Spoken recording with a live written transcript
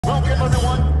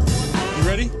You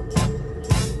ready?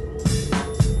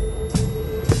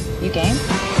 You game?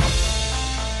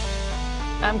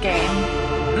 I'm game.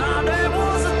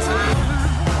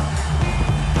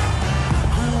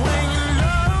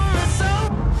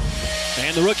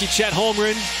 And the rookie Chet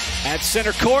Holmgren at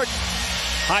center court.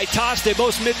 High toss. They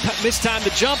both mistime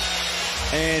the jump.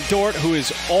 And Dort, who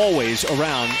is always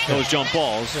around those jump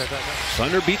balls.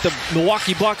 Thunder beat the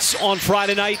Milwaukee Bucks on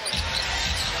Friday night.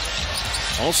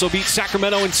 Also beat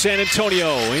Sacramento and San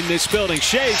Antonio in this building.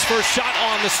 Shea's first shot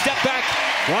on the step back,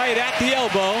 right at the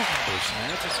elbow.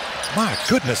 My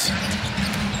goodness.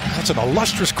 That's an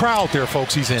illustrious crowd there,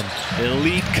 folks, he's in.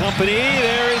 Elite company.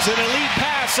 There is an elite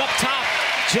pass up top.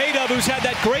 J-Dub, who's had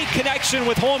that great connection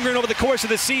with Holmgren over the course of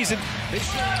the season.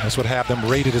 That's what had them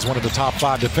rated as one of the top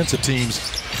 5 defensive teams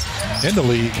in the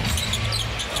league.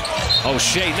 Oh,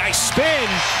 Shea, nice spin.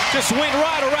 Just went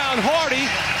right around Hardy.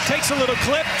 Takes a little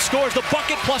clip, scores the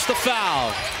bucket plus the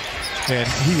foul. And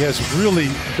he has really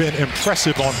been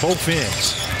impressive on both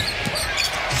ends.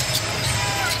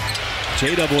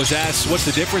 J-Dub was asked what's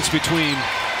the difference between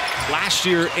last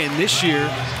year and this year.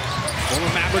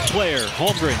 Former Maverick player,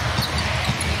 Holmgren.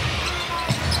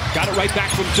 Got it right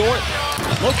back from Dort.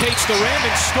 Locates the rim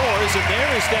and scores. And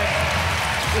there is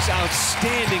this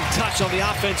outstanding touch on the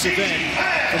offensive end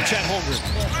from Chet Holmgren.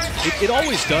 It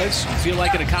always does feel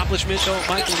like an accomplishment, though,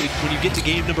 Michael, when you get to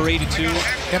game number 82.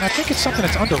 And I think it's something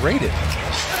that's underrated.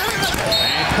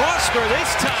 And Prosper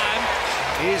this time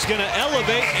is going to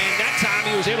elevate, and that time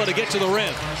he was able to get to the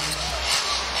rim.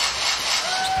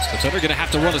 So Thunder going to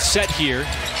have to run a set here.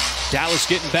 Dallas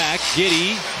getting back.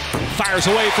 Giddey fires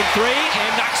away from 3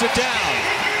 and knocks it down.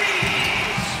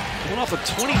 Coming off a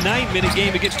 29-minute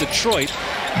game against Detroit.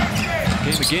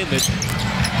 Game again that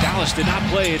Dallas did not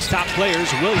play its top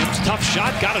players. Williams, tough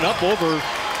shot, got it up over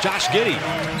Josh Giddey.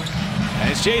 And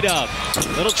it's J-Dub.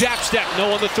 Little jab step,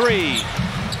 no on the 3.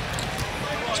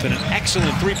 It's been an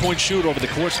excellent three-point shooter over the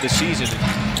course of the season.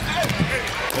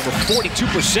 Over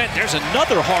 42%. There's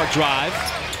another hard drive.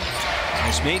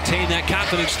 He's maintained that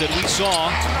confidence that we saw.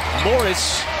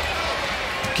 Morris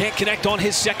can't connect on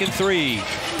his second 3.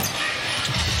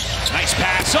 Nice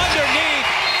pass underneath.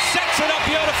 Sets it up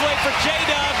beautifully for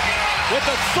J-Dub with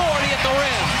authority at the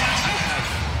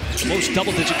rim. Most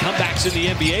double-digit comebacks in the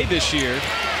NBA this year.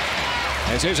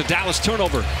 As there's a Dallas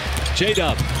turnover.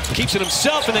 J-Dub keeps it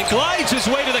himself and then glides his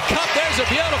way to the cup. There's a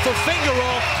beautiful finger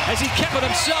roll as he kept it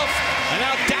himself. And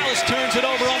now Dallas turns it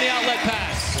over on the outlet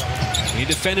pass. He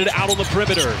defended out on the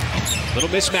perimeter. Little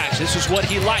mismatch. This is what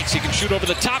he likes. He can shoot over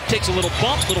the top, takes a little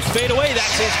bump, little fadeaway.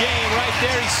 That's his game right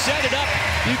there. He set it up.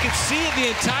 You can see it the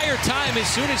entire time as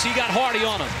soon as he got Hardy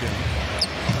on him.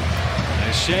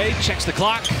 As Shea checks the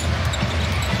clock.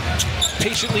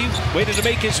 Patiently waited to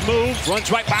make his move. Runs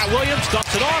right by Williams,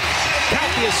 dumps it off. Count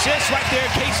the assist right there.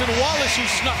 Cason Wallace, who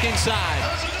snuck inside.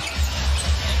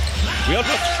 We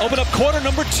open up quarter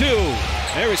number 2.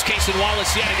 There is Cason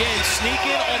Wallace yet again,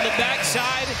 sneaking on the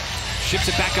backside. Ships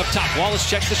it back up top. Wallace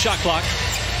checks the shot clock.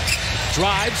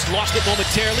 Drives, lost it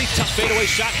momentarily. Tough fadeaway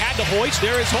shot, had to hoist.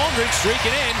 There is Holmgren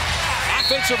streaking in.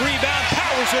 Offensive rebound,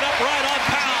 powers it up right on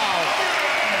Powell.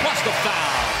 Plus the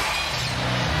foul.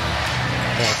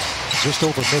 Just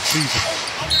over midseason.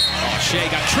 Oh, Shea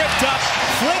got tripped up,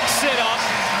 flicks it up,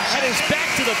 and is back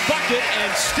to the bucket,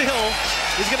 and still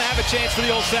is going to have a chance for the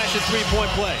old-fashioned three-point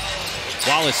play.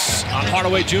 Wallace on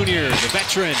Hardaway Jr., the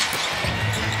veteran.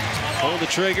 Pull the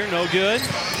trigger, no good.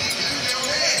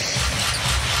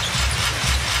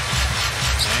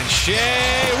 And Shea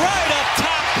right up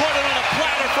top, put it on a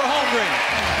platter for Holmgren.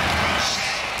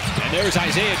 And there's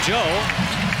Isaiah Joe.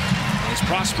 As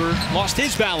Prosper lost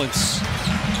his balance.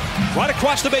 Right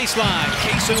across the baseline.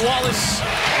 Cason Wallace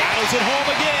battles it home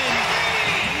again.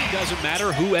 It doesn't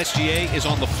matter who SGA is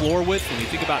on the floor with. When you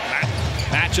think about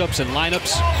matchups and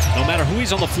lineups, no matter who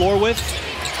he's on the floor with,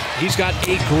 he's got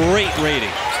a great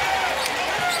rating.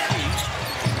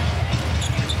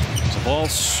 The ball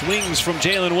swings from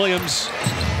Jalen Williams,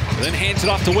 then hands it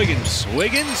off to Wiggins.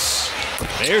 Wiggins,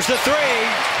 there's the 3.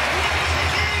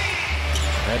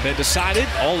 Had been decided.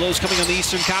 All those coming on the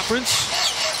Eastern Conference.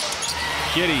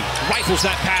 Giddey rifles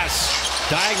that pass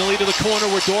diagonally to the corner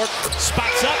where Dort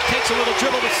spots up, takes a little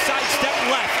dribble with sidestep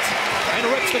left, and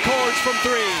rips the cords from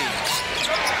 3.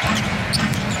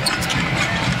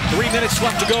 3 minutes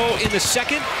left to go in the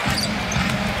second.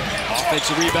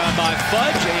 Offensive rebound by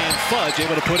Fudge, and Fudge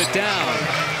able to put it down.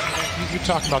 You're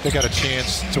talking about they got a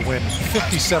chance to win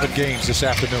 57 games this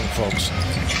afternoon, folks,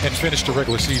 and finish the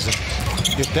regular season.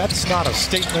 If that's not a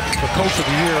statement for Coach of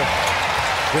the Year,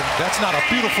 then that's not a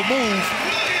beautiful move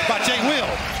by Jay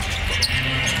Will.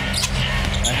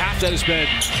 A half that has been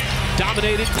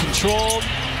dominated, controlled.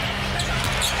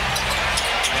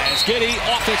 As Giddey,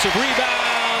 offensive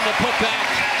rebound, the putback,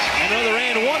 another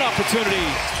and one opportunity.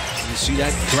 You see that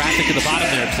graphic at the bottom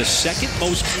there. It's the second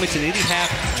most points in any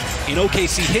half in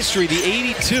OKC history, the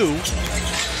 82.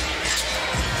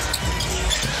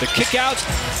 The kick out,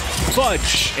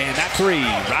 fudge, and that three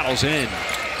rattles in.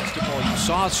 You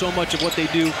saw so much of what they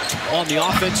do on the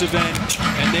offensive end,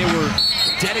 and they were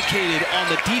dedicated on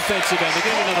the defensive end. They're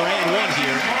getting another and one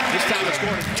here. This time it's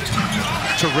scored.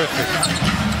 Terrific.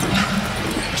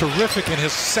 Terrific in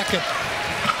his second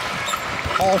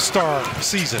All-Star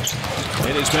season.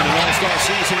 It has been an All-Star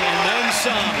season and then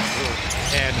some.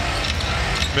 And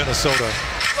Minnesota.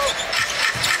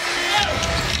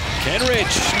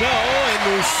 Kenrich, no, and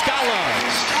Muscala.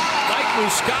 Like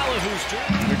Muscala,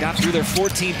 who's got through their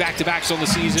 14 back-to-backs on the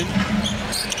season.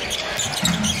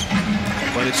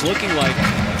 But it's looking like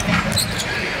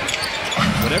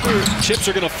whatever chips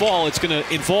are going to fall, it's going to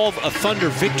involve a Thunder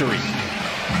victory.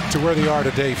 To where they are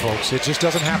today, folks. It just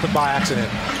doesn't happen by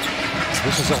accident.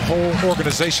 This is a whole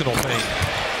organizational thing.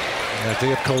 And they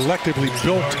have collectively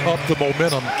built up the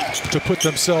momentum to put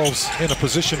themselves in a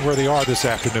position where they are this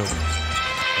afternoon.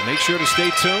 And make sure to stay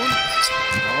tuned.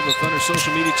 All the Thunder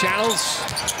social media channels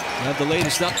have the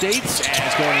latest updates.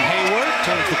 As Gordon Hayward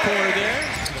turns the corner there.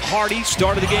 Hardy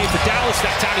started the game for Dallas.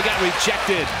 That time he got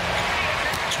rejected.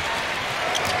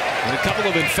 And a couple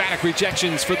of emphatic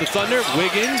rejections for the Thunder.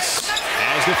 Wiggins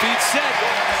has the feet set.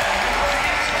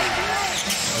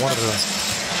 One of the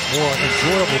more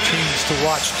enjoyable teams to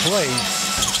watch play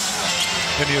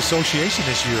in the association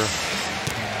this year,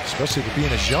 especially with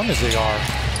being as young as they are.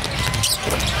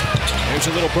 There's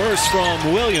a little burst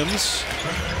from Williams.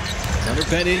 Thunder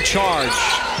been in charge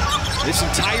this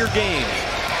entire game.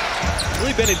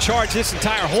 Really been in charge this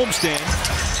entire homestand.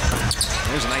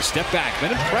 There's a nice step back.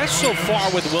 Been impressed so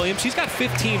far with Williams. He's got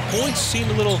 15 points. Seen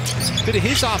a little bit of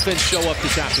his offense show up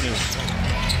this afternoon.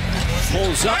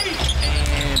 Pulls up,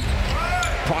 and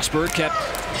Prosper kept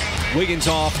Wiggins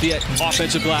off the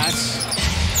offensive glass.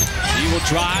 He will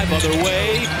drive other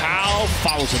way. Powell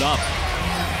follows it up.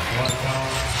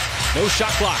 No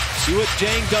shot clock. See what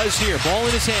Jang does here. Ball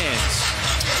in his hands.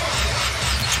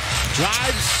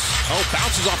 Drives. Oh,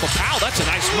 bounces off of Powell. That's a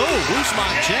nice move.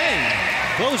 Ousmane Dieng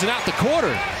closing out the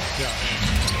quarter. Yeah.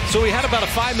 So we had about a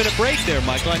 5-minute break there,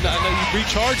 Michael. I know you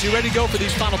recharged. You ready to go for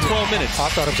these final 12 minutes? I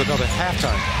thought it was another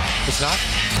halftime. It's not?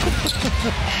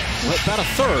 Well, about a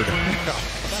third. No.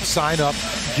 Sign up.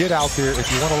 Get out there if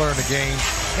you want to learn the game.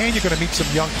 And you're going to meet some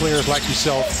young players like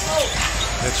yourself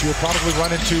that you'll probably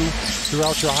run into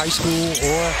throughout your high school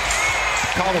or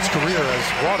college career, as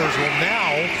Waters will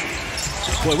now.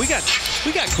 Boy, we got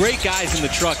great guys in the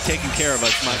truck taking care of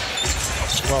us, Mike.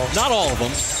 Well, not all of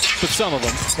them, but some of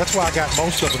them. That's why I got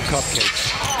most of them cupcakes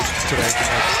today.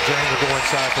 Jang will go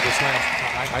inside for the slam.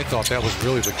 I thought that was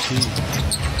really the key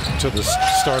to the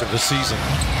start of the season.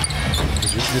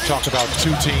 You talk about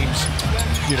two teams,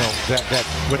 you know, that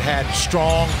would had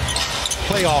strong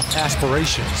playoff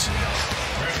aspirations.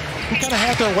 Who kind of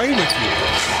had their way with you,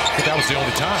 but that was the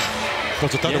only time.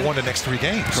 Because the Thunder won the next 3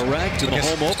 games. Correct, in the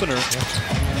home opener.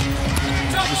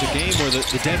 It was a game where the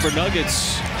Denver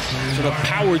Nuggets sort of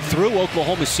powered through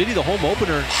Oklahoma City, the home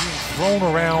opener. Thrown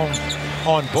around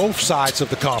on both sides of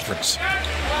the conference.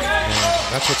 And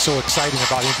that's what's so exciting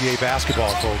about NBA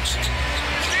basketball, folks.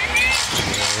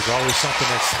 There's always something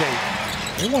at stake.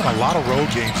 They won a lot of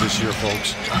road games this year,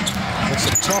 folks. In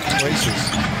some tough places.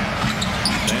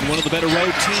 And one of the better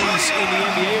road teams in the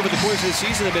NBA over the course of the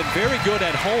season. They've been very good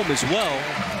at home as well.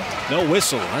 No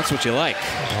whistle. That's what you like.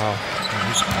 Wow.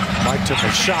 Mike took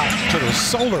a shot to the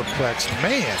solar plex.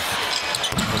 Man,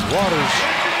 as Waters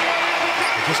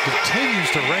just continues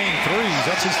to rain threes.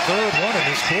 That's his 3rd one in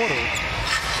this quarter.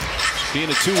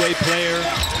 Being a two-way player,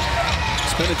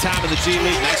 spending time in the G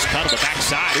League. Nice cut on the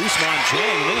backside. Ousmane Dieng,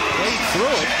 and then he played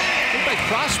through it. Looked like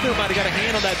Prosper might have got a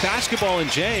hand on that basketball, and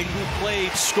Dieng, who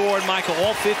played, scored, Michael,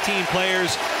 all 15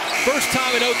 players. First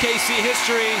time in OKC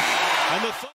history. And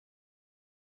the